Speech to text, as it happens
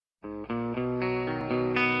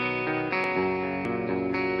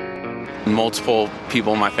Multiple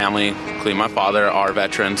people in my family, including my father, are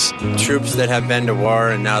veterans. Troops that have been to war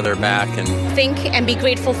and now they're back. And think and be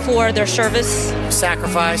grateful for their service.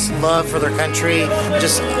 Sacrifice, love for their country,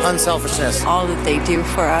 just unselfishness. All that they do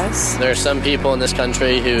for us. There are some people in this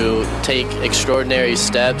country who take extraordinary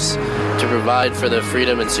steps to provide for the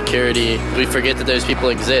freedom and security. We forget that those people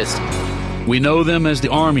exist. We know them as the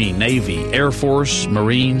Army, Navy, Air Force,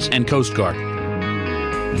 Marines, and Coast Guard.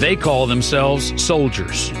 They call themselves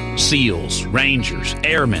soldiers, SEALs, Rangers,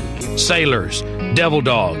 Airmen, sailors, Devil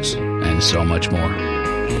Dogs, and so much more.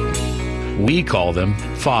 We call them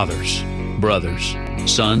fathers, brothers,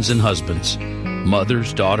 sons and husbands,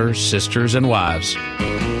 mothers, daughters, sisters, and wives.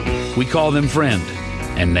 We call them friend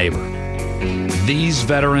and neighbor. These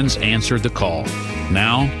veterans answered the call.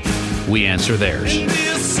 Now, we answer theirs.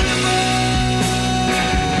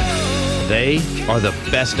 They are the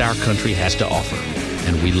best our country has to offer,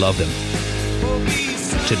 and we love them.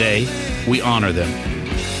 Today, we honor them,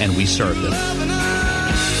 and we serve them.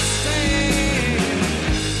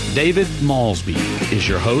 David Malsby is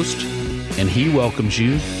your host, and he welcomes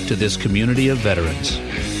you to this community of veterans,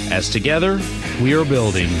 as together we are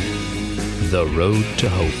building the Road to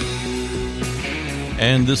Hope.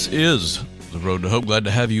 And this is the Road to Hope. Glad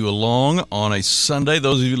to have you along on a Sunday.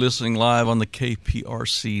 Those of you listening live on the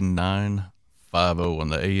KPRC 950 on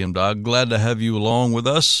the AM dial, glad to have you along with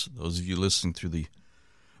us. Those of you listening through the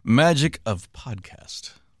magic of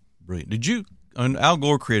podcast. Brilliant. Did you, and Al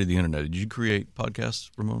Gore created the internet, did you create podcasts,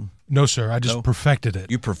 Ramon? No, sir. I just perfected it.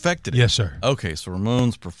 You perfected it? Yes, sir. Okay, so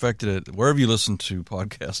Ramon's perfected it. Wherever you listen to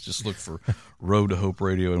podcasts, just look for Road to Hope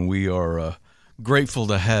Radio, and we are grateful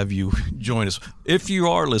to have you join us. If you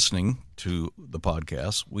are listening to the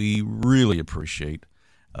podcast, we really appreciate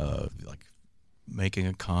making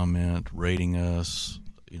a comment, rating us,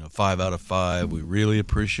 5 out of 5. We really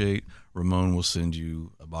appreciate. Ramon will send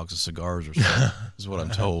you a box of cigars or something, is what I'm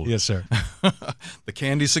told. Yes, sir. The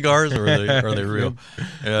candy cigars, or are they real?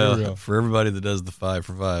 They're real. For everybody that does the 5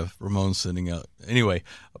 for 5, Ramon's sending out. Anyway,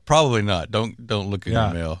 probably not. Don't look in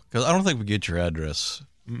your mail, because I don't think we get your address.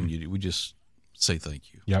 We just say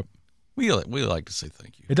thank you. Yep. We like to say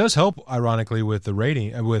thank you. It does help, ironically, with the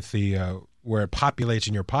rating, with the where it populates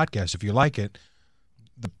in your podcast. If you like it,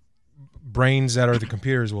 the brains that are the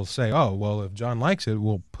computers will say, "Oh, well, if John likes it,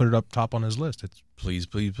 we'll put it up top on his list." It's please.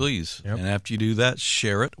 Yep. And after you do that,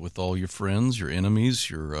 share it with all your friends, your enemies,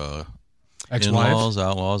 your ex-wives, in-laws,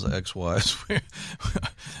 outlaws, ex-wives.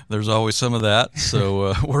 There's always some of that.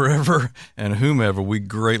 So wherever and whomever, we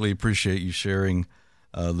greatly appreciate you sharing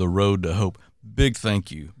the Road to Hope. Big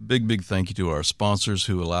thank you. Big thank you to our sponsors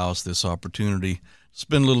who allow us this opportunity to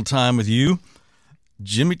spend a little time with you.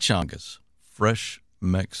 Chimichangas, Fresh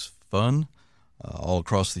Mex Fun. All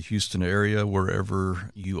across the Houston area, wherever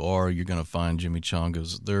you are, you're going to find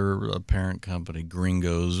Chimichangas. They're a parent company,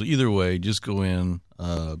 Gringos. Either way, just go in,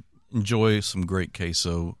 enjoy some great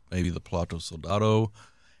queso, maybe the Plato Soldado,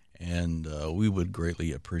 and we would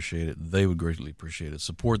greatly appreciate it. They would greatly appreciate it.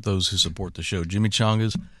 Support those who support the show.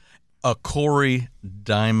 Chimichangas, Corey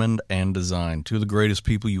Diamond and Design, two of the greatest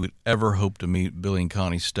people you would ever hope to meet, Billy and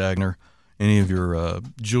Connie Stagner. Any of your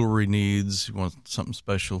jewelry needs, you want something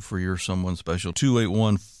special for your someone special,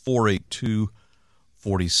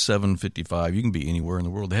 281-482-4755. You can be anywhere in the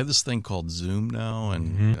world. They have this thing called Zoom now,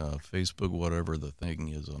 and Facebook, whatever the thing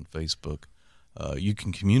is on Facebook. You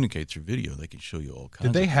can communicate through video. They can show you all kinds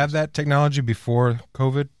of Did they have that technology before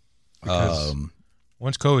COVID? Because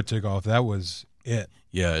once COVID took off, that was it.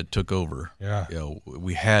 Yeah, it took over. Yeah.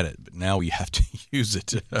 We had it, but now we have to use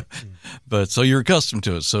it. But so you're accustomed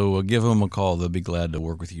to it. So give them a call. They'll be glad to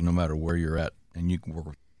work with you no matter where you're at. And you can work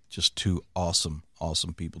with just two awesome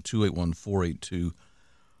people.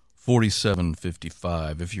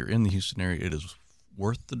 281-482-4755. If you're in the Houston area, it is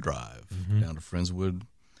worth the drive down to Friendswood,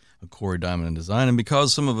 Corey Diamond and Design. And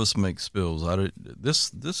because some of us make spills,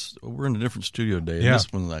 this we're in a different studio today. Yeah.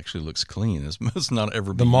 This one actually looks clean. It's not ever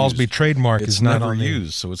the been Malsby used. trademark It's is not never on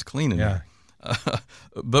used, so it's clean in Yeah. here.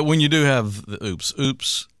 But when you do have the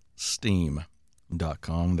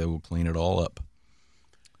oopssteam.com, they will clean it all up.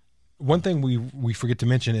 One thing we forget to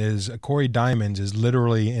mention is Corey Diamonds is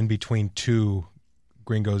literally in between two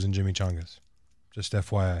Gringos and Chimichangas. Just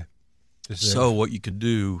FYI. So what you could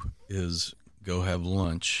do is go have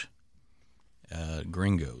lunch at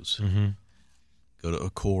Gringos. Go to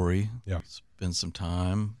Corey, spend some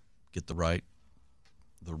time, get the right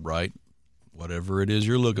whatever it is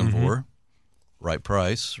you're looking for, right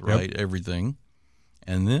price, right everything,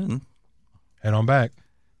 and then head on back.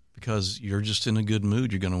 Because you're just in a good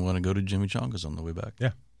mood, you're going to want to go to Chimichangas on the way back.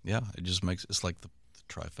 Yeah. It just makes it's like the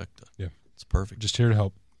trifecta. Yeah, it's perfect. Just here to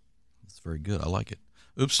help. It's very good. I like it.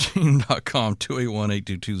 Oopsteam.com,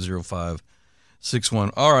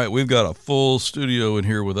 281-822-0561. All right, we've got a full studio in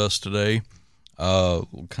here with us today.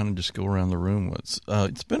 We'll kind of just go around the room. It's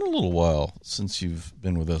been a little while since you've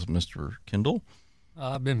been with us, Mr. Kendall.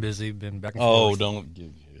 I've been busy, been back and Oh, forth. don't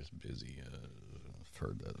give you this busy. I've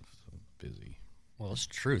heard that. Busy. Well, it's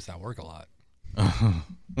the truth. I work a lot.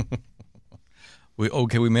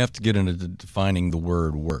 We may have to get into defining the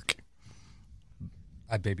word work.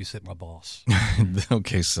 I babysit my boss.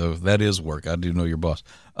 Okay, so that is work. I do know your boss.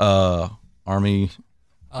 Army.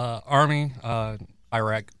 Army,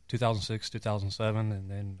 Iraq, 2006, 2007, and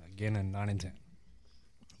then again in 9 and 10.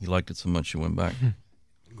 You liked it so much you went back.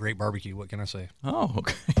 Great barbecue. What can I say? Oh,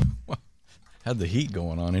 okay. Well, had the heat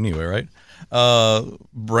going on anyway, right?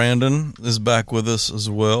 Brandon is back with us as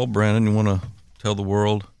well. Brandon, you want to tell the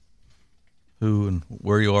world who and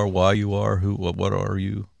where you are, why you are, what are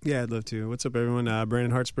you? Yeah, I'd love to. What's up, everyone?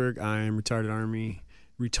 Brandon Hartsburg. I am retired Army.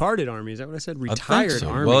 Retired Army, is that what I said? Retired so.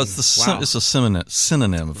 Army. Well, it's it's a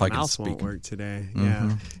synonym if My I can mouth speak. won't work today. Mm-hmm.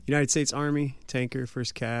 Yeah, United States Army tanker,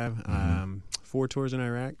 first cav. 4 tours in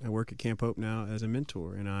Iraq. I work at Camp Hope now as a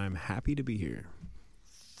mentor, and I'm happy to be here.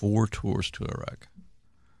 4 tours to Iraq.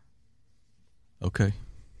 Okay,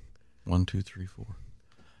 1, 2, 3,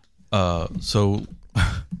 4. So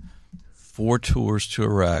 4 tours to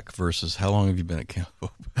Iraq versus how long have you been at Camp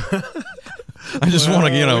Hope? I just want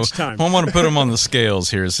to, I want to put them on the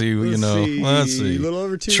scales here. See, let's see. A little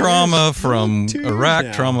over 2 trauma years. from 2 years Iraq,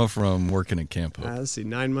 now. trauma from working at Camp Hope. Let's see,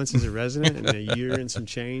 9 months as a resident and a year and some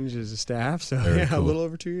change as a staff. So, Very a cool. little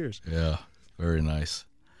over 2 years. Yeah, very nice.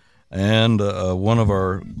 And one of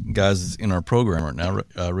our guys in our program right now,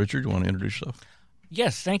 Richard, you want to introduce yourself?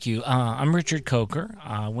 Yes, thank you. I'm Richard Coker.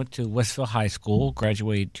 I went to Westfield High School,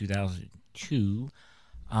 graduated 2002,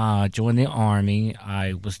 joined the Army.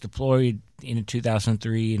 I was deployed in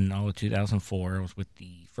 2003 and all of 2004. I was with the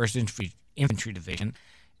 1st Infantry Division.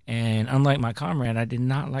 And unlike my comrade, I did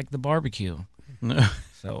not like the barbecue. No.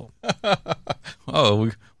 So,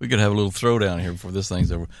 we could have a little throwdown here before this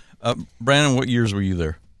thing's over. Brandon, what years were you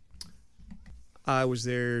there? I was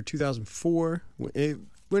there 2004. It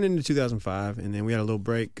went into 2005, and then we had a little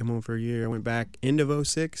break, come home for a year. I went back end of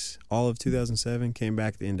 06, all of 2007, came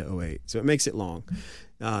back the end of 08. So it makes it long,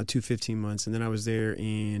 15 months. And then I was there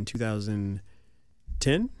in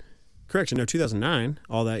 2010. 2009,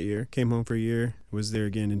 all that year. Came home for a year. Was there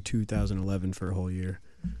again in 2011 for a whole year.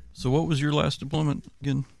 So what was your last deployment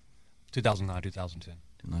again? 2009, 2010.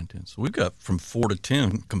 2010. So we've got from 4 to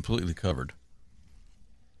 10 completely covered.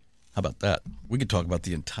 How about that? We could talk about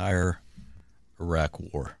the entire Iraq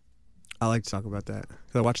war. I like to talk about that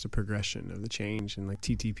because I watched the progression of the change and like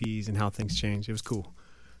TTPs and how things changed. It was cool.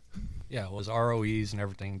 Yeah, it was ROEs and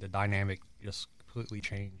everything. The dynamic just completely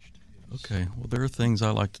changed. Okay, well, there are things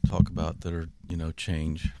I like to talk about that are,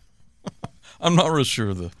 change. I'm not real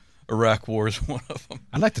sure the Iraq war is one of them.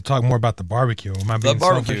 I'd like to talk more about the barbecue. Am I being The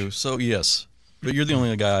barbecue, selfish? so yes. But you're the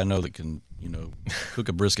only guy I know that can, cook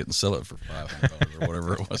a brisket and sell it for $500 or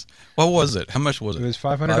whatever it was. What was it? How much was it? It was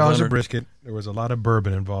 $500 a brisket. There was a lot of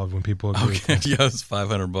bourbon involved when people agreed. Okay, yeah, it's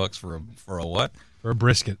 $500 for a what? For a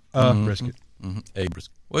brisket. Brisket. Mm-hmm. A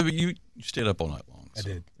brisket. Well, but you stayed up all night long. So.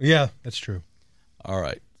 I did. Yeah, that's true. All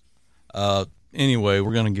right. Anyway,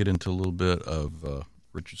 we're going to get into a little bit of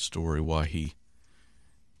Richard's story, why he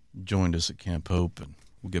joined us at Camp Hope, and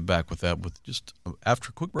we'll get back with that with just after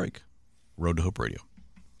a quick break. Road to Hope Radio.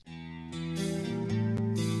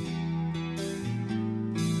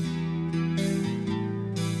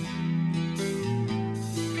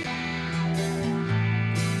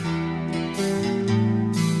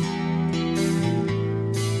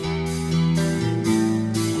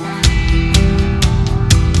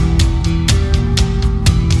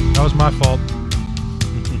 That was my fault.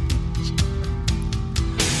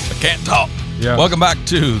 I can't talk. Yeah. Welcome back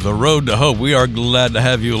to the Road to Hope. We are glad to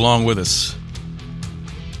have you along with us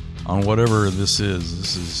on whatever this is.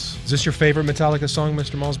 Is this your favorite Metallica song,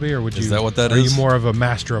 Mr. Malsby, or Is that what that are is? you more of a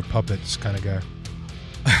Master of Puppets kind of guy?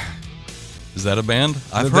 Is that a band?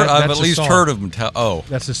 I've That's at a least song. heard of Metallica. Oh,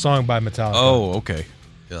 That's a song by Metallica. oh, okay.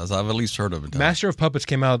 Yes, I've at least heard of Metallica. Master of Puppets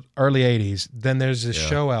came out early 80s. Then there's this Yeah.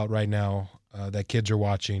 show out right now that kids are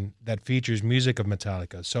watching that features music of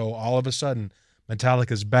Metallica. So all of a sudden,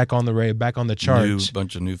 Metallica's back on the radio, back on the charts.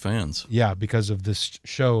 Bunch of new fans. Yeah, because of this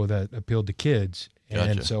show that appealed to kids.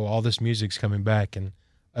 And Gotcha. so all this music's coming back, and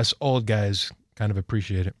us old guys kind of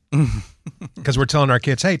appreciate it. Because we're telling our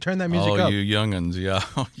kids, hey, turn that music up. You youngins, yeah.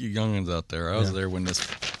 You youngins out there. I was there when this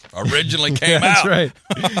originally came Yeah, that's out. right.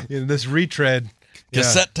 Yeah, this retread.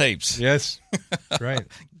 Cassette tapes. Yes, that's right.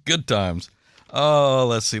 Good times. Oh,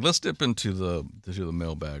 let's see. Let's dip into the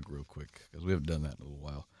mailbag real quick because we haven't done that in a little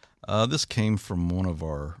while. This came from one of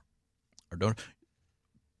our donors,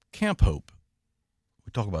 Camp Hope.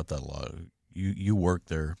 We talk about that a lot. You worked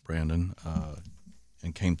there, Brandon,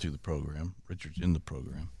 and came through the program. Richard's in the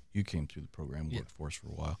program. You came through the program, worked for us for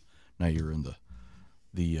a while. Now you're in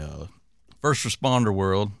the first responder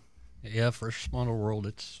world. Yeah, first responder world.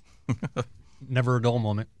 It's never a dull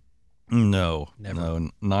moment. No, Never. No,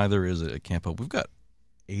 neither is it at Camp Hope. We've got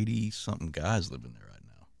 80-something guys living there right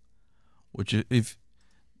now, which if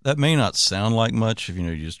that may not sound like much if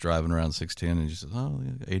you're just driving around 610 and you say, oh,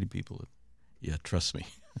 80 people. Yeah, trust me.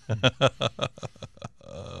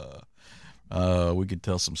 We could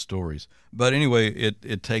tell some stories. But anyway,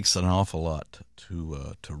 it takes an awful lot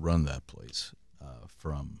to run that place,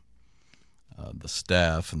 from the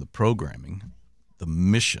staff and the programming, the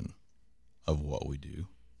mission of what we do,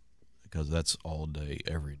 because that's all day,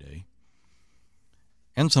 every day.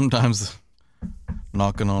 And sometimes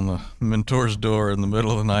knocking on the mentor's door in the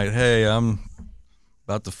middle of the night, hey, I'm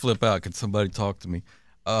about to flip out. Can somebody talk to me?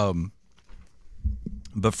 But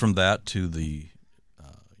from that to the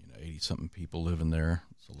 80-something people living there,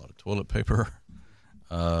 it's a lot of toilet paper.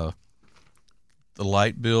 The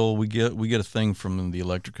light bill, we get a thing from the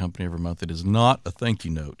electric company every month. It is not a thank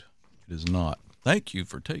you note. It is not. Thank you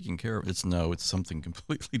for taking care of it. It's something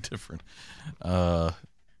completely different. The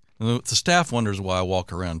staff wonders why I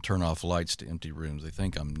walk around and turn off lights to empty rooms. They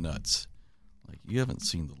think I'm nuts. Like, you haven't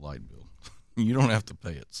seen the light bill. You don't have to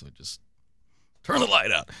pay it, so just turn the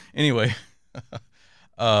light out. Anyway,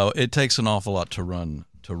 it takes an awful lot to run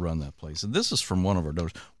that place. And this is from one of our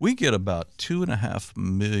donors. We get about $2.5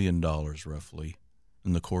 million roughly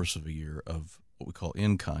in the course of a year of what we call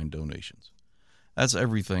in-kind donations. That's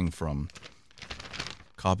everything from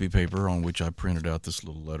copy paper on which I printed out this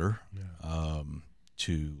little letter,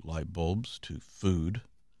 to light bulbs, to food.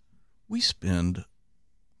 We spend,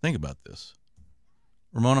 think about this.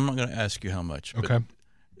 Ramon, I'm not going to ask you how much. Okay.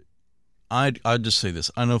 I'd just say this.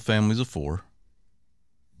 I know families of 4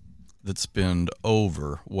 that spend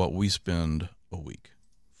over what we spend a week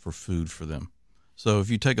for food for them. So if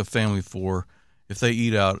you take a family of 4, if they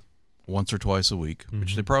eat out once or twice a week,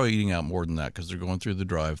 which they're probably eating out more than that because they're going through the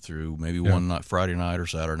drive-through, maybe one night, Friday night or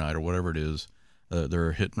Saturday night or whatever it is,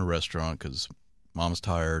 they're hitting a restaurant because mom's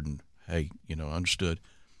tired and, hey, understood.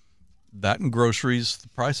 That and groceries, the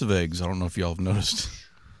price of eggs, I don't know if y'all have noticed.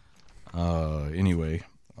 Anyway,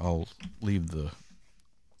 I'll leave the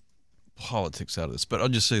politics out of this, but I'll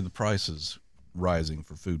just say the price is rising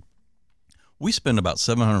for food. We spend about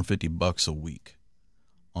 $750 a week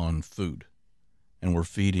on food, and we're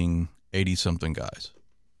feeding 80-something guys.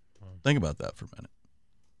 Think about that for a minute.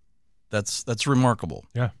 That's remarkable.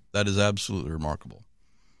 Yeah. That is absolutely remarkable.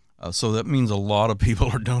 So that means a lot of people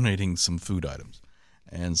are donating some food items.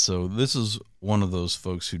 And so this is one of those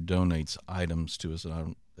folks who donates items to us,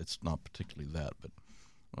 and it's not particularly that, but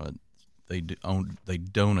they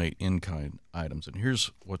donate in-kind items. And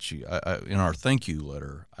here's what in our thank you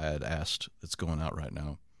letter, I had asked, that's going out right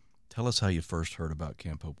now, tell us how you first heard about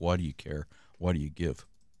Camp Hope. Why do you care? Why do you give?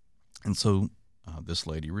 And so this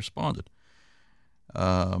lady responded.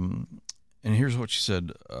 And here's what she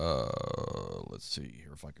said. Let's see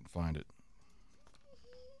here if I can find it.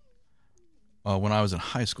 When I was in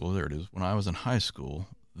high school, there it is. When I was in high school,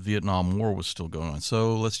 the Vietnam War was still going on.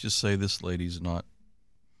 So let's just say this lady's not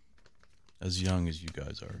as young as you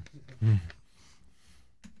guys are.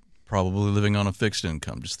 Probably living on a fixed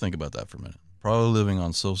income. Just think about that for a minute. Probably living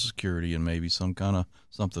on Social Security and maybe some kind of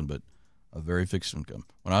something, but a very fixed income.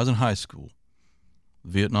 When I was in high school,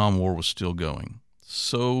 the Vietnam War was still going.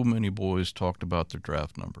 So many boys talked about their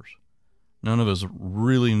draft numbers. None of us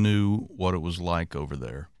really knew what it was like over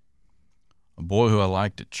there. A boy who I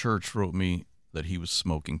liked at church wrote me that he was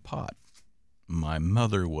smoking pot. My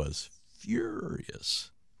mother was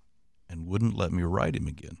furious and wouldn't let me write him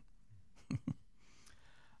again.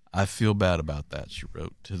 I feel bad about that, she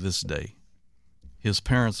wrote, to this day. His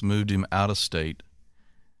parents moved him out of state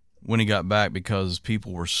when he got back because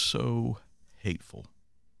people were so hateful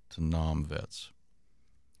to non-vets.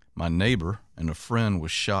 My neighbor and a friend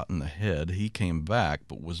was shot in the head. He came back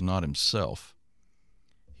but was not himself.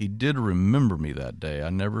 He did remember me that day. I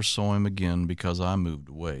never saw him again because I moved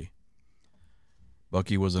away.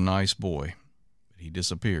 Bucky was a nice boy, but he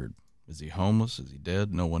disappeared. Is he homeless? Is he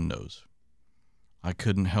dead? No one knows. I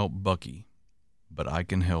couldn't help Bucky, but I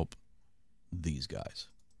can help these guys.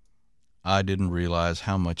 I didn't realize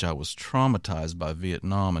how much I was traumatized by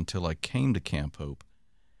Vietnam until I came to Camp Hope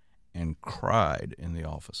and cried in the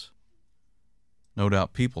office. No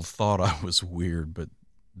doubt people thought I was weird, but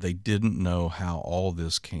they didn't know how all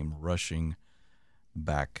this came rushing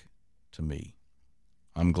back to me.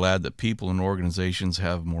 I'm glad that people and organizations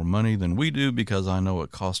have more money than we do because I know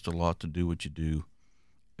it costs a lot to do what you do.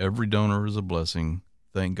 Every donor is a blessing.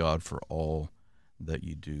 Thank God for all that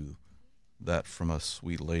you do. That from a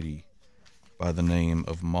sweet lady by the name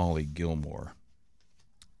of Molly Gilmore.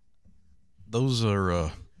 Those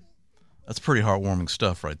are, that's pretty heartwarming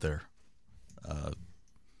stuff right there.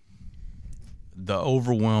 The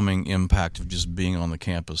overwhelming impact of just being on the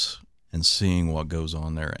campus and seeing what goes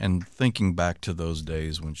on there and thinking back to those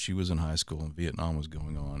days when she was in high school and Vietnam was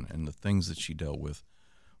going on and the things that she dealt with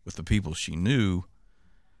the people she knew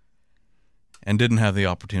and didn't have the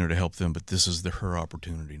opportunity to help them, but this is her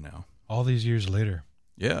opportunity now. All these years later.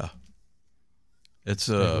 Yeah. It's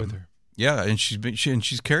with her. Yeah, and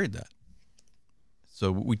she's carried that.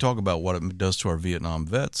 So we talk about what it does to our Vietnam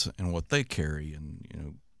vets and what they carry, and you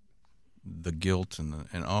know, the guilt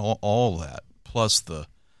and all that, plus the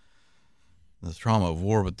trauma of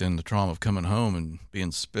war, but then the trauma of coming home and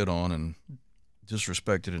being spit on and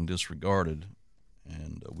disrespected and disregarded.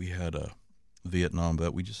 And we had a Vietnam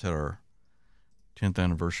vet. We just had our 10th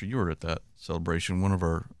anniversary. You were at that celebration. One of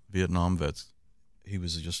our Vietnam vets, he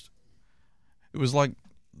was just, it was like,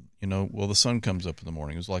 you know, well, the sun comes up in the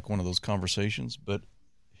morning. It was like one of those conversations, but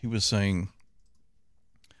he was saying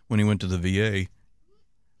when he went to the VA,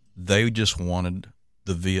 they just wanted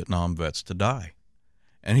the Vietnam vets to die.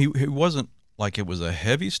 And he wasn't like it was a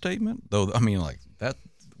heavy statement, though. I mean, like that,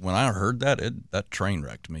 when I heard that, that train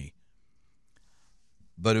wrecked me.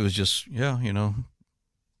 But it was just, yeah, you know,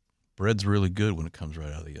 bread's really good when it comes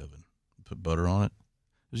right out of the oven. Put butter on it.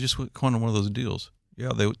 It was just kind of one of those deals.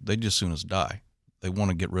 Yeah, they just soon as die. They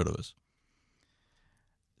want to get rid of us.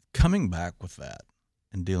 Coming back with that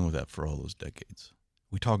and dealing with that for all those decades,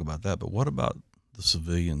 we talk about that, but what about the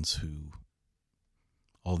civilians who,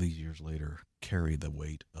 all these years later, carry the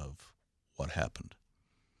weight of what happened?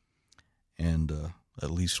 And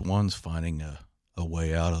at least one's finding a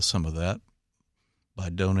way out of some of that by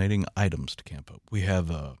donating items to Camp Hope. We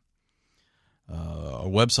have our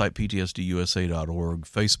website, ptsdusa.org,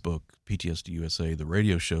 Facebook, PTSD-USA. The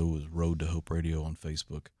radio show is Road to Hope Radio on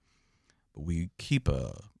Facebook. But we keep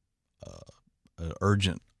an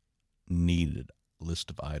urgent, needed list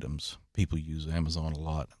of items. People use Amazon a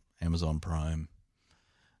lot, Amazon Prime,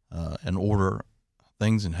 and order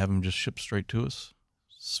things and have them just shipped straight to us.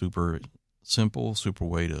 Super simple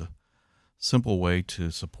way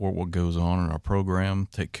to support what goes on in our program,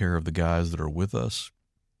 take care of the guys that are with us.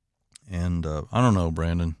 And I don't know,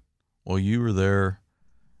 Brandon, well, you were there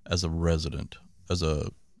as a resident,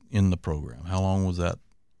 in the program. How long was that?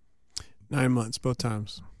 9 months, both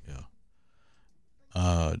times.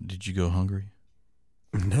 Yeah. Did you go hungry?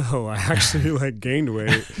 No, I actually gained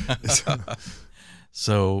weight.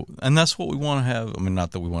 So, and that's what we want to have. I mean,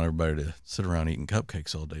 not that we want everybody to sit around eating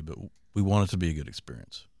cupcakes all day, but we want it to be a good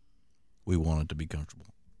experience. We want it to be comfortable.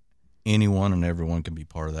 Anyone and everyone can be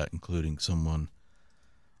part of that, including someone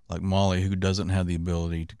like Molly, who doesn't have the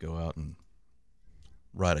ability to go out and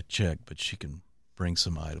write a check, but she can bring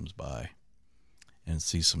some items by and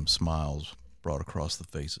see some smiles brought across the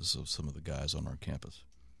faces of some of the guys on our campus.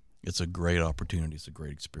 It's a great opportunity. It's a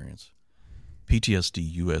great experience.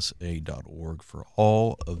 PTSDUSA.org for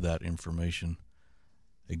all of that information.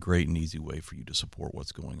 A great and easy way for you to support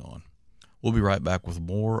what's going on. We'll be right back with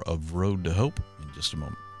more of Road to Hope in just a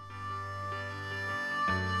moment.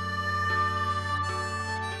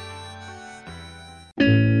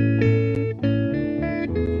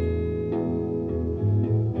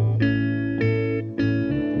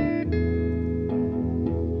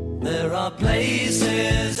 There are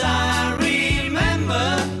places I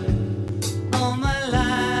remember all my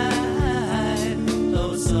life,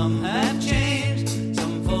 though some have changed,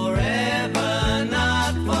 some forever,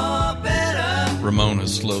 not for better. Ramon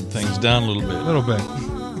has slowed things down a little bit. A little bit.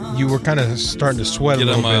 You were kind of starting to sweat a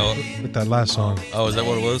little bit with that last song. Oh, is that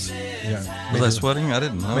what it was? Yeah. Was I sweating? I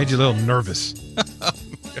didn't know. Made you a little nervous.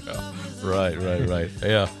 Yeah. Right.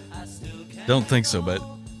 Yeah. Don't think so, but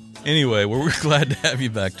anyway, we're glad to have you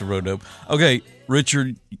back to Road Hope. Okay,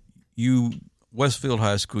 Richard, you Westfield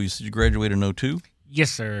High School, you said you graduated in 2002?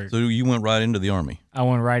 Yes, sir. So you went right into the Army? I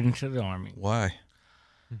went right into the Army. Why?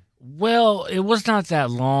 Well, it was not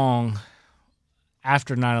that long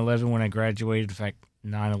after 9/11 when I graduated. In fact,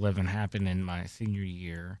 9/11 happened in my senior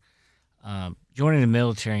year. Joining the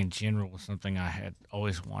military in general was something I had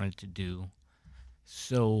always wanted to do.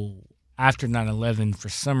 So after 9/11, for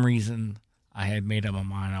some reason, I had made up my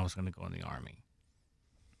mind I was going to go in the Army.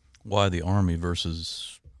 Why the Army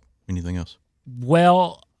versus anything else?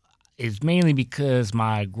 Well, it's mainly because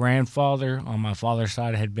my grandfather on my father's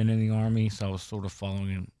side had been in the Army, so I was sort of following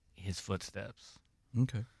in his footsteps.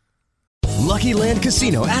 Okay. Lucky Land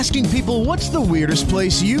Casino, asking people, what's the weirdest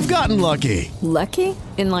place you've gotten lucky? Lucky?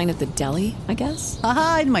 In line at the deli, I guess?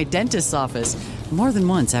 Aha, in my dentist's office. More than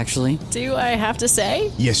once, actually. Do I have to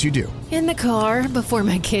say? Yes, you do. In the car before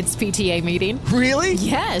my kids' PTA meeting. Really?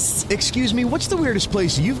 Yes. Excuse me, what's the weirdest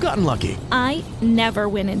place you've gotten lucky? I never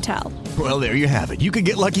win and tell. Well, there you have it. You can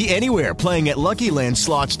get lucky anywhere, playing at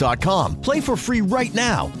LuckyLandSlots.com. Play for free right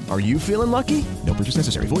now. Are you feeling lucky? No purchase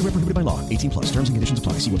necessary. Void where prohibited by law. 18+. Terms and conditions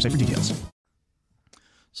apply. See website for details.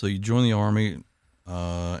 So you joined the Army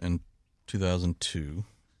in 2002.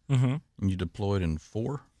 Mm-hmm. And you deployed in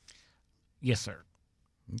 4? Yes, sir.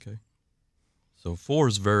 Okay. So 4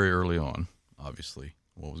 is very early on, obviously,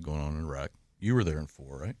 what was going on in Iraq. You were there in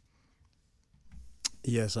 4, right?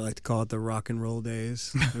 Yes, I like to call it the rock and roll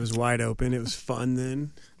days. It was wide open. It was fun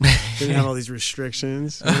then. Didn't have all these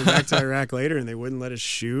restrictions. We went back to Iraq later, and they wouldn't let us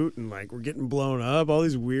shoot, and like we're getting blown up. All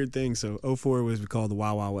these weird things. So 04 was called the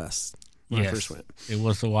Wild Wild West when I first went. It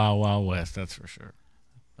was the Wild Wild West, that's for sure.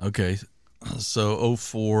 Okay, so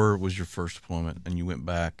 04 was your first deployment, and you went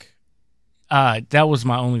back. That was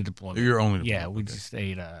my only deployment. Your only deployment. Yeah, we just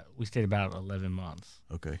stayed. We stayed about 11 months.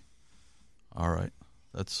 Okay, all right.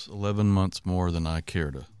 That's 11 months more than I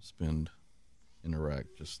care to spend in Iraq.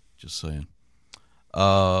 Just saying.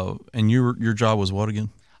 And your job was what again?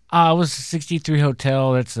 I was a 63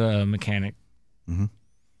 Hotel. That's a mechanic. Mm-hmm.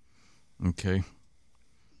 Okay.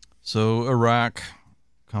 So Iraq,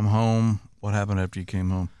 come home. What happened after you came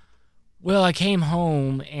home? Well, I came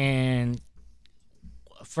home, and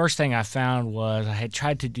first thing I found was I had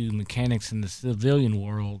tried to do mechanics in the civilian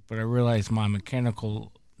world, but I realized my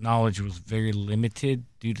mechanical knowledge was very limited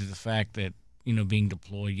due to the fact that, you know, being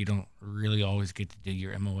deployed, you don't really always get to do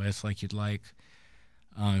your MOS like you'd like.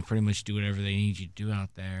 You pretty much do whatever they need you to do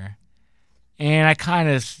out there. And I kind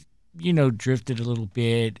of, you know, drifted a little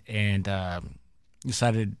bit and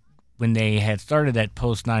decided when they had started that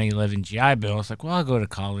post 9/11 GI Bill, I was like, well, I'll go to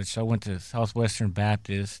college. So I went to Southwestern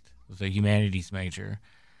Baptist, was a humanities major.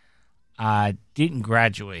 I didn't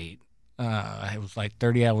graduate. I was like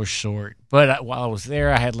 30 hours short. But while I was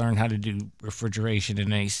there, I had learned how to do refrigeration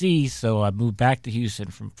and AC, so I moved back to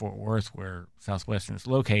Houston from Fort Worth, where Southwestern is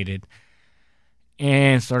located,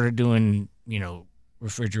 and started doing, you know,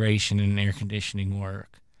 refrigeration and air conditioning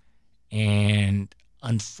work. And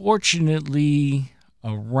unfortunately,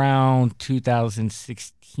 around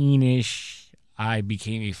 2016-ish, I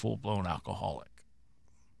became a full-blown alcoholic.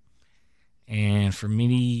 And for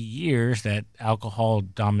many years, that alcohol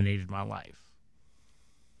dominated my life.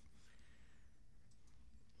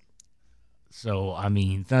 So, I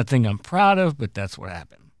mean, nothing I'm proud of, but that's what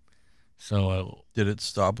happened. So, did it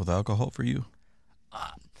stop with alcohol for you?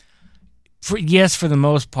 Yes, for the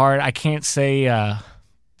most part. I can't say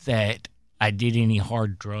that I did any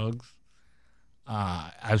hard drugs.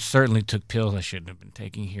 I certainly took pills I shouldn't have been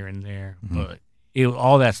taking here and there, but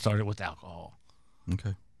all that started with alcohol.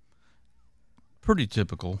 Okay. Pretty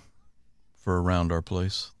typical for around our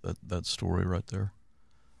place, that story right there.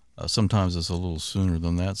 Sometimes it's a little sooner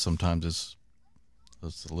than that. Sometimes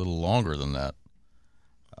it's a little longer than that.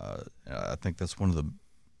 I think that's one of the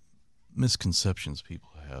misconceptions people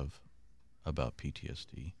have about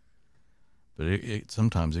PTSD. But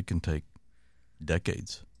sometimes it can take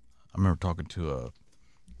decades. I remember talking to a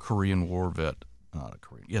Korean War vet.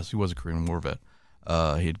 Yes, he was a Korean War vet.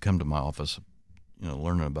 He had come to my office, you know,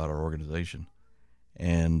 learning about our organization.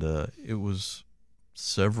 And it was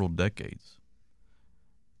several decades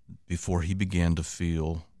before he began to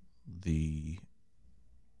feel the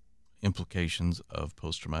implications of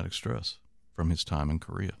post-traumatic stress from his time in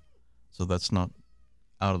Korea. So that's not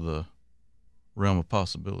out of the realm of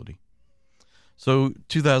possibility. So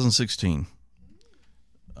 2016,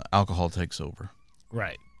 alcohol takes over.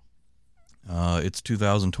 Right. It's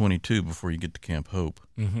 2022 before you get to Camp Hope.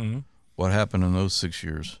 Mm-hmm. What happened in those 6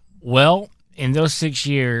 years? Well, in those 6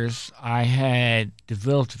 years, I had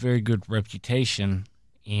developed a very good reputation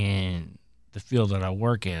in the field that I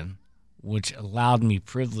work in, which allowed me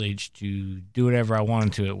privilege to do whatever I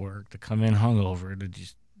wanted to at work, to come in hungover, to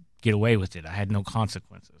just get away with it. I had no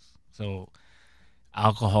consequences. So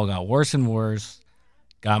alcohol got worse and worse,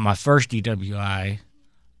 got my first DWI.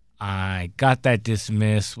 I got that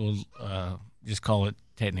dismissed. We'll just call it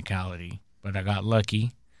technicality, but I got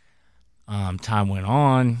lucky. Time went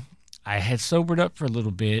on. I had sobered up for a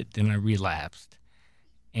little bit, then I relapsed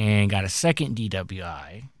and got a second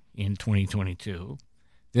DWI in 2022.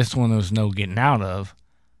 This one there was no getting out of,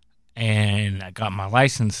 and I got my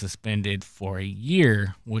license suspended for a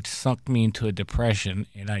year, which sunk me into a depression,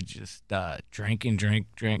 and I just drank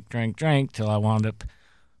till I wound up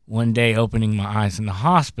one day opening my eyes in the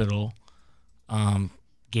hospital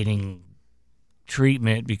getting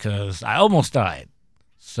treatment because I almost died.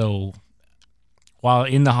 So while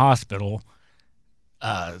in the hospital,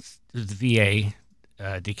 the VA,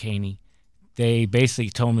 Dekaney, they basically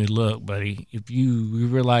told me, look, buddy, if we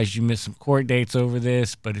realize you missed some court dates over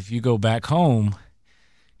this, but if you go back home,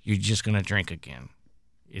 you're just going to drink again.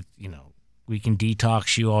 We can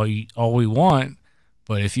detox you all we want,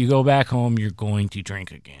 but if you go back home, you're going to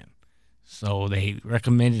drink again. So they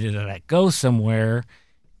recommended that I go somewhere,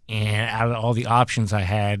 and out of all the options I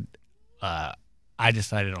had, I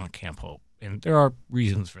decided on Camp Hope, and there are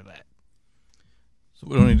reasons for that. So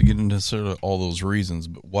we don't need to get into necessarily all those reasons,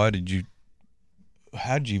 but how did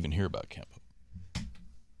you even hear about Camp Hope?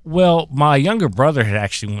 Well, my younger brother had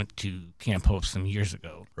actually went to Camp Hope some years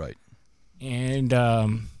ago. Right. And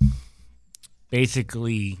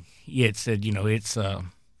basically he had said, it's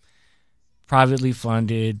privately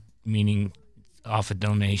funded, meaning off of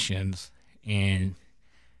donations, and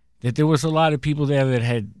that there was a lot of people there that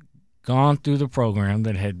had gone through the program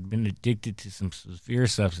that had been addicted to some severe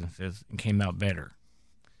substances and came out better.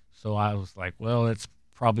 So I was like, well, that's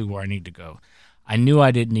probably where I need to go. I knew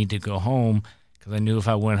I didn't need to go home because I knew if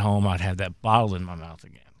I went home, I'd have that bottle in my mouth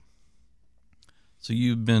again. So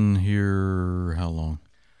you've been here how long?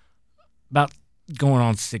 About going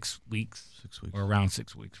on 6 weeks. 6 weeks. Or around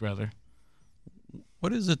 6 weeks, rather.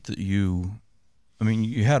 What is it that you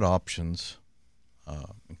had options,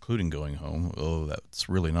 including going home, although that's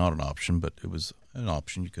really not an option, but it was an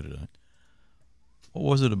option you could have done. What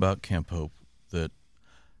was it about Camp Hope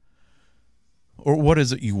or what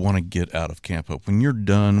is it you want to get out of Camp Hope? When you're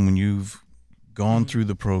done, when you've gone through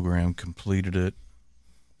the program, completed it,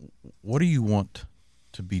 what do you want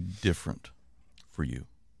to be different for you?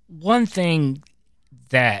 One thing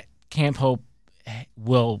that Camp Hope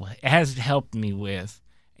has helped me with,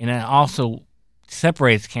 and it also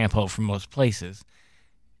separates Camp Hope from most places,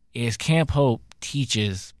 is Camp Hope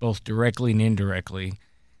teaches, both directly and indirectly,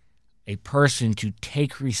 a person to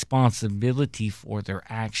take responsibility for their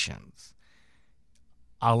actions.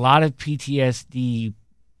 A lot of PTSD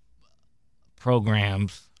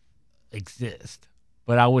programs exist,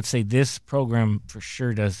 but I would say this program for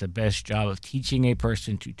sure does the best job of teaching a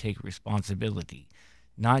person to take responsibility,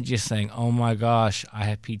 not just saying, oh my gosh, I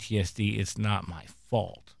have PTSD, it's not my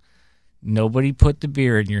fault. Nobody put the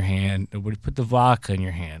beer in your hand. Nobody put the vodka in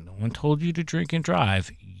your hand. No one told you to drink and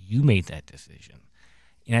drive. You made that decision.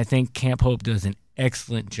 And I think Camp Hope does an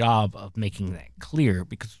excellent job of making that clear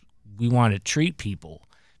because we want to treat people,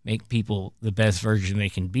 make people the best version they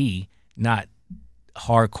can be, not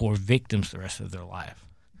hardcore victims the rest of their life.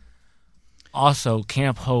 Also,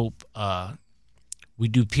 Camp Hope, we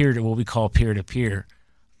do what we call peer-to-peer.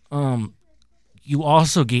 You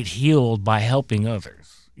also get healed by helping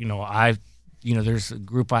others. There's a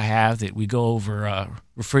group I have that we go over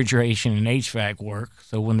refrigeration and HVAC work.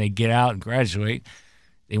 So when they get out and graduate,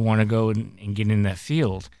 they want to go and get in that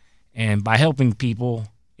field. And by helping people,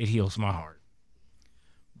 it heals my heart.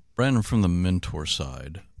 Brandon, from the mentor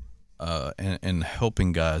side, and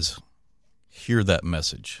helping guys hear that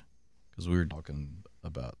message, because we were talking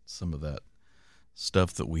about some of that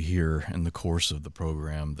stuff that we hear in the course of the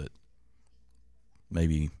program that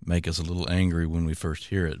maybe make us a little angry when we first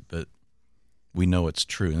hear it, but we know it's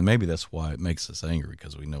true. And maybe that's why it makes us angry,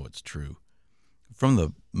 because we know it's true. From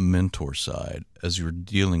the mentor side, as you're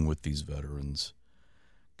dealing with these veterans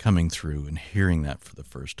coming through and hearing that for the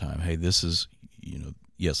first time, hey, this is,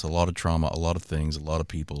 yes, a lot of trauma, a lot of things, a lot of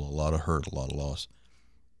people, a lot of hurt, a lot of loss,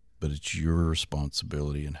 but it's your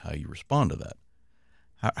responsibility and how you respond to that.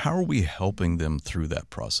 How are we helping them through that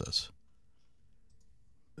process?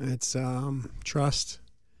 It's trust.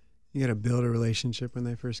 You got to build a relationship when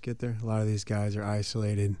they first get there. A lot of these guys are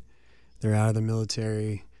isolated. They're out of the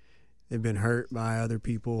military. They've been hurt by other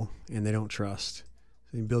people, and they don't trust.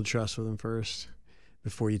 So you build trust with them first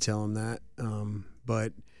before you tell them that.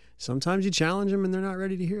 But sometimes you challenge them, and they're not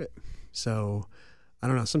ready to hear it. So I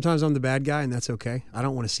don't know. Sometimes I'm the bad guy, and that's okay. I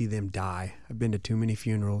don't want to see them die. I've been to too many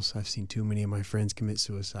funerals. I've seen too many of my friends commit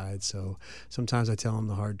suicide. So sometimes I tell them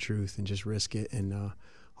the hard truth and just risk it, and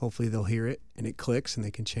hopefully they'll hear it, and it clicks, and they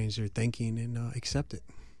can change their thinking and accept it.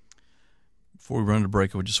 Before we run to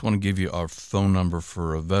break, I just want to give you our phone number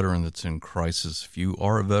for a veteran that's in crisis. If you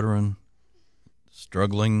are a veteran,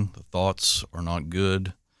 struggling, the thoughts are not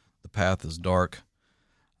good, the path is dark,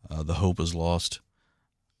 the hope is lost,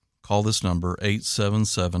 call this number,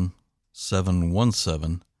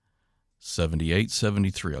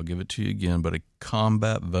 877-717-7873. I'll give it to you again, but a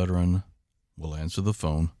combat veteran will answer the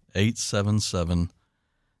phone,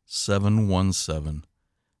 877-717-7873.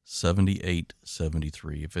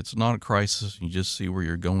 7873. If it's not a crisis, you just see where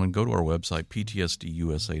you're going, go to our website,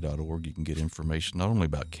 ptsdusa.org. You can get information not only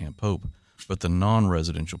about Camp Hope, but the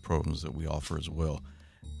non-residential programs that we offer as well.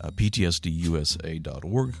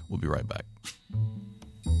 ptsdusa.org. We'll be right back.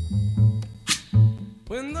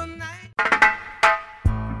 When the night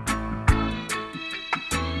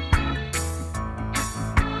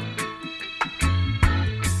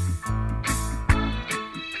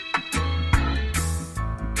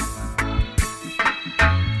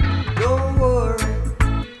don't worry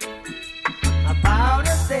about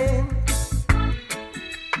a thing,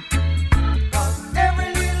 'cause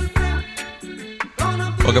every little thing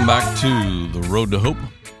gonna be Welcome back to The Road to Hope.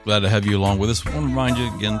 Glad to have you along with us. I want to remind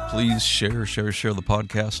you again, please share the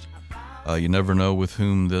podcast. You never know with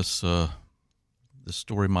whom this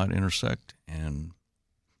story might intersect and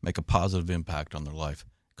make a positive impact on their life.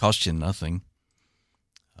 Costs you nothing.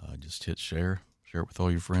 Just hit share. Share it with all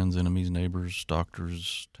your friends, enemies, neighbors,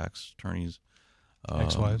 doctors, tax attorneys.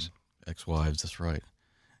 Ex-wives. Ex-wives, that's right.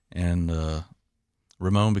 And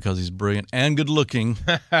Ramon, because he's brilliant and good looking.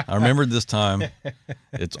 I remembered this time.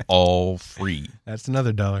 It's all free. That's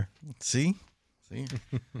another $1. See?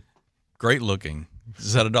 Great looking.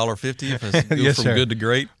 Is that $1.50 if it goes Yes, from sir. good to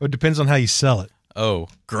great? Well, it depends on how you sell it. Oh,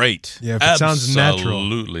 great. Yeah, if it sounds natural.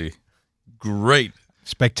 Absolutely. Great.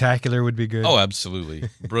 Spectacular would be good. Oh, absolutely.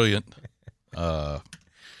 Brilliant.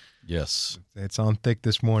 Yes. It's on thick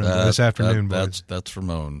this morning, this afternoon, boys. That's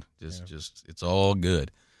Ramon. Just it's all good.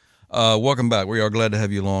 Welcome back. We are glad to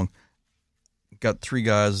have you along. Got 3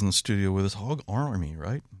 guys in the studio with us. All Army,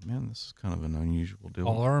 right? Man, this is kind of an unusual deal.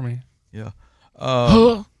 All Army. Yeah.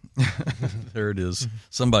 There it is.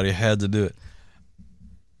 Somebody had to do it.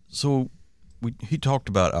 So he talked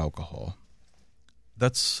about alcohol.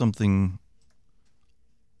 That's something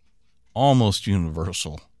almost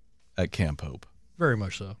universal at Camp Hope. Very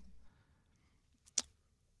much so.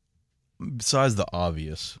 Besides the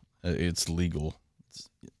obvious, it's legal, it's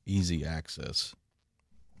easy access.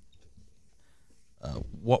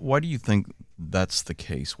 Why do you think that's the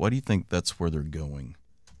case? Why do you think that's where they're going?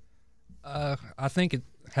 I think it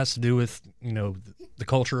has to do with, the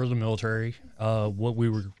culture of the military, what we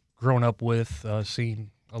were growing up with,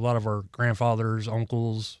 seeing a lot of our grandfathers,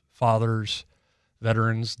 uncles, fathers,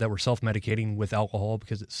 veterans that were self-medicating with alcohol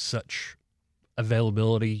because it's such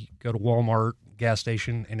availability. Go to Walmart, gas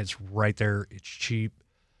station, and it's right there. It's cheap,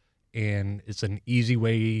 and it's an easy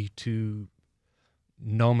way to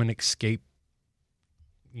numb and escape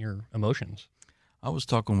your emotions. I was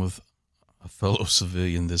talking with a fellow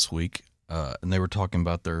civilian this week, and they were talking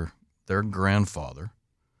about their grandfather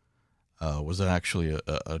was actually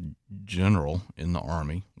a general in the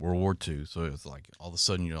Army, World War II. So it's like all of a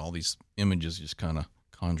sudden, all these images just kind of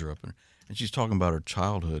conjure up. And she's talking about her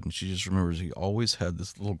childhood, and she just remembers he always had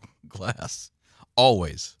this little glass,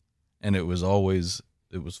 always, and it was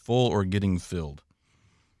full or getting filled.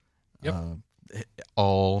 Yep.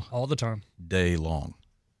 All the time, day long.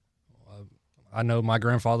 I know my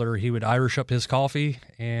grandfather, he would Irish up his coffee,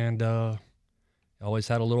 and always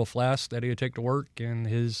had a little flask that he would take to work, and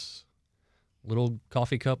his little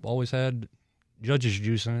coffee cup always had judge's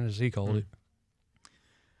juice in it, as he called it.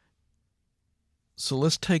 So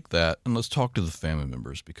let's take that and let's talk to the family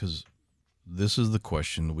members, because this is the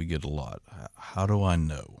question that we get a lot. How do I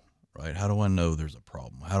know, right? How do I know there's a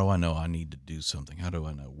problem? How do I know I need to do something? How do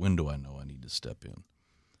I know? When do I know I need to step in?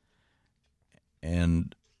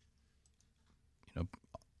 And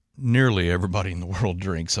nearly everybody in the world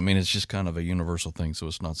drinks. I mean, it's just kind of a universal thing. So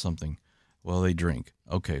it's not something, well, they drink.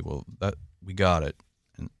 Okay, well, that we got it.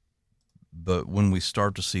 But when we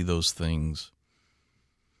start to see those things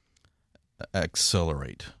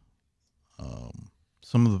accelerate,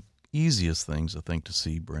 some of the easiest things I think to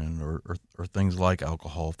see, Brandon, are things like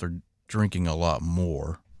alcohol. If they're drinking a lot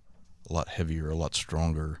more, a lot heavier, a lot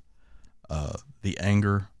stronger, the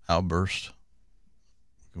anger outburst,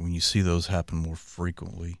 when you see those happen more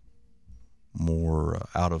frequently, more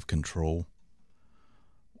out of control.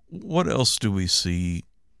 What else do we see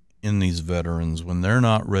in these veterans when they're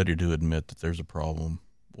not ready to admit that there's a problem?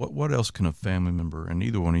 What else can a family member, and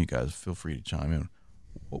either one of you guys, feel free to chime in,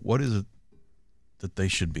 what is it that they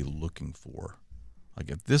should be looking for? Like,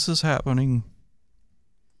 if this is happening,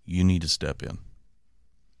 you need to step in.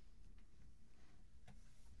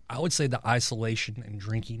 I would say the isolation and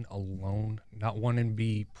drinking alone, not wanting to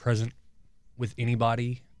be present with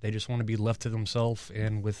anybody. They just want to be left to themselves,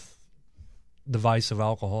 and with the vice of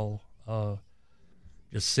alcohol,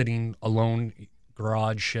 just sitting alone,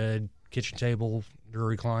 garage, shed, kitchen table, your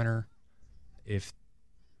recliner. If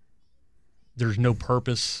there's no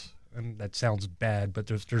purpose, and that sounds bad, but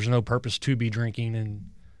there's no purpose to be drinking and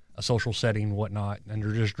a social setting, whatnot, and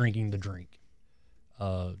they're just drinking the drink.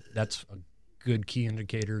 That's a good key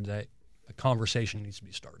indicator that a conversation needs to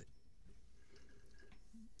be started.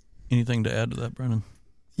 Anything to add to that, Brennan?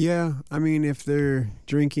 Yeah, I mean, if they're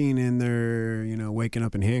drinking and they're, waking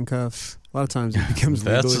up in handcuffs, a lot of times it becomes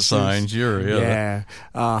legal That's a issues. sign, sure, yeah.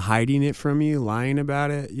 Hiding it from you, lying about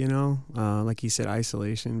it, like you said,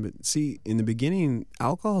 isolation. But see, in the beginning,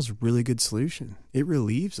 alcohol is a really good solution. It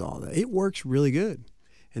relieves all that. It works really good,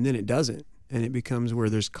 and then it doesn't, and it becomes where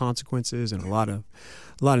there's consequences and a lot of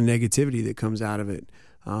negativity that comes out of it.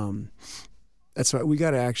 That's why we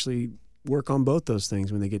got to actually work on both those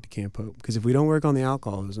things when they get to Camp Hope. Because if we don't work on the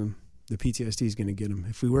alcoholism, the PTSD is going to get them.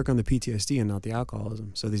 If we work on the PTSD and not the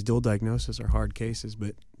alcoholism. So these dual diagnoses are hard cases,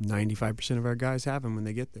 but 95% of our guys have them when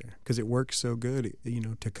they get there because it works so good,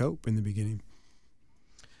 to cope in the beginning.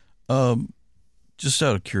 Just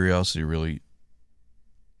out of curiosity, really,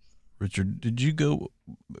 Richard, did you go?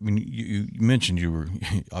 I mean, you mentioned you were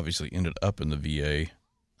obviously ended up in the VA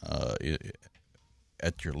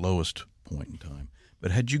at your lowest point in time. But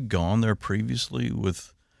had you gone there previously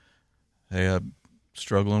with, hey, I'm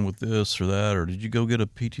struggling with this or that, or did you go get a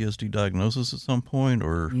PTSD diagnosis at some point?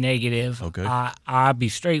 Or Negative. Okay. I'll be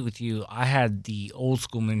straight with you. I had the old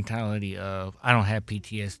school mentality of I don't have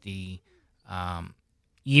PTSD.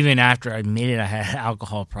 Even after I admitted I had an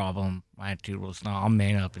alcohol problem, my attitude was, no, I'll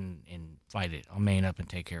man up and fight it. I'll man up and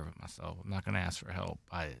take care of it myself. I'm not going to ask for help.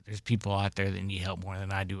 There's people out there that need help more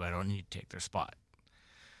than I do. I don't need to take their spot.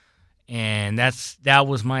 And that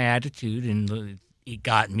was my attitude, and it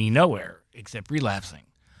got me nowhere except relapsing.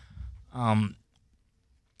 I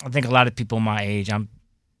think a lot of people my age, I'm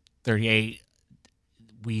 38,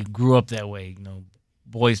 we grew up that way.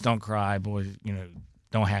 Boys don't cry, boys,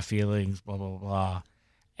 don't have feelings, blah, blah, blah.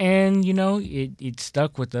 And, it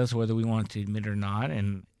stuck with us whether we wanted to admit it or not,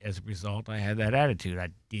 and as a result, I had that attitude. I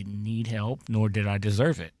didn't need help, nor did I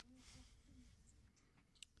deserve it.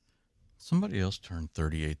 Somebody else turned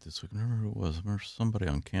 38 this week. I remember who it was. I remember somebody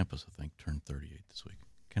on campus, I think, turned 38 this week.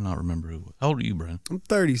 Cannot remember who it was. How old are you, Brandon? I'm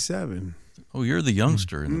 37. Oh, you're the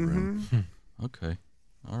youngster in the room. Okay.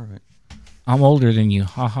 All right. I'm older than you.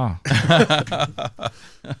 Ha-ha.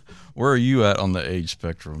 Where are you at on the age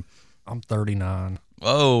spectrum? I'm 39.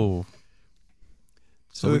 Oh.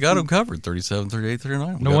 So we got them covered, 37, 38,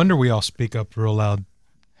 39. No wonder we all speak up real loud.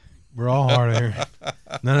 We're all hard of hearing.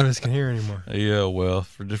 None of us can hear anymore. Yeah, well,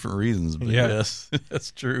 for different reasons, but Yeah. yes,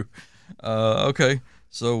 that's true. Okay,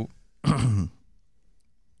 so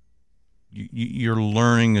you're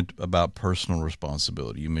learning about personal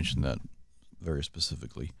responsibility. You mentioned that very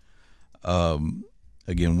specifically.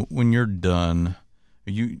 Again, when you're done,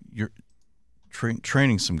 you're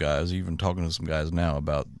training some guys, even talking to some guys now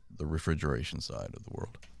about the refrigeration side of the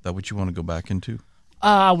world. Is that what you want to go back into?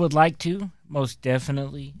 I would like to, most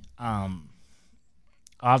definitely.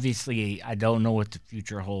 Obviously, I don't know what the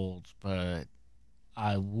future holds, but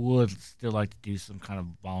I would still like to do some kind of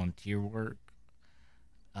volunteer work,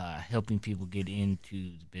 helping people get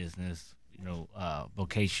into the business,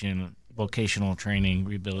 vocational training,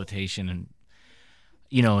 rehabilitation, and,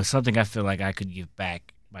 it's something I feel like I could give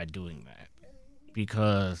back by doing that,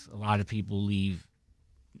 because a lot of people leave,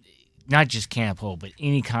 not just Camp Hope, but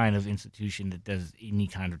any kind of institution that does any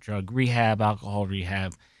kind of drug rehab, alcohol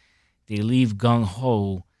rehab. They leave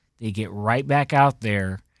gung-ho. They get right back out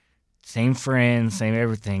there, same friends, same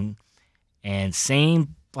everything, and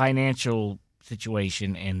same financial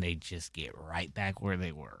situation, and they just get right back where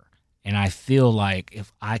they were. And I feel like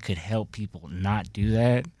if I could help people not do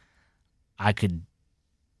that, I could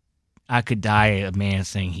die a man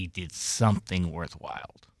saying he did something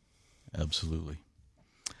worthwhile. Absolutely.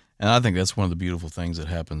 And I think that's one of the beautiful things that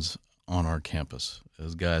happens on our campus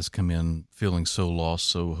as guys come in feeling so lost,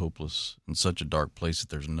 so hopeless, in such a dark place that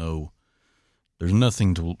there's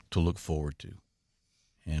nothing to look forward to.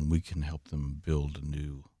 And we can help them build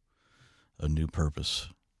a new purpose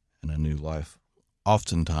and a new life,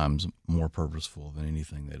 oftentimes more purposeful than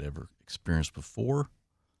anything they'd ever experienced before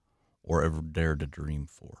or ever dared to dream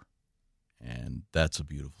for. And that's a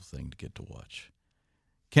beautiful thing to get to watch.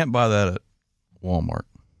 Can't buy that at Walmart.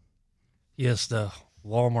 Yes, the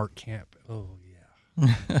Walmart camp. Oh,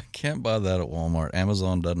 yeah. Can't buy that at Walmart.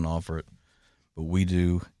 Amazon doesn't offer it, but we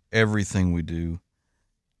do. Everything we do,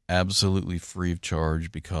 absolutely free of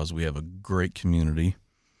charge, because we have a great community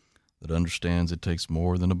that understands it takes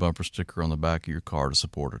more than a bumper sticker on the back of your car to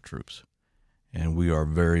support our troops. And we are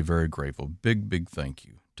very, very grateful. Big, big thank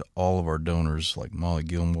you to all of our donors like Molly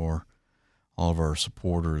Gilmore, all of our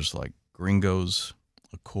supporters like Gringos,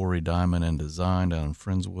 Corey Diamond and Design down in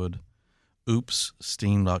Friendswood,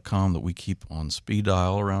 oopssteam.com that we keep on speed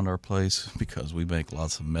dial around our place because we make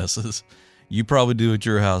lots of messes. You probably do at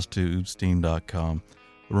your house too, oopssteam.com.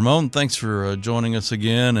 Ramon, thanks for joining us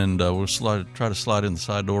again, and we'll try to slide in the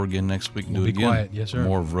side door again next week and We'll do it be again. quiet. Yes, sir.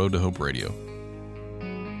 More of Road to Hope Radio.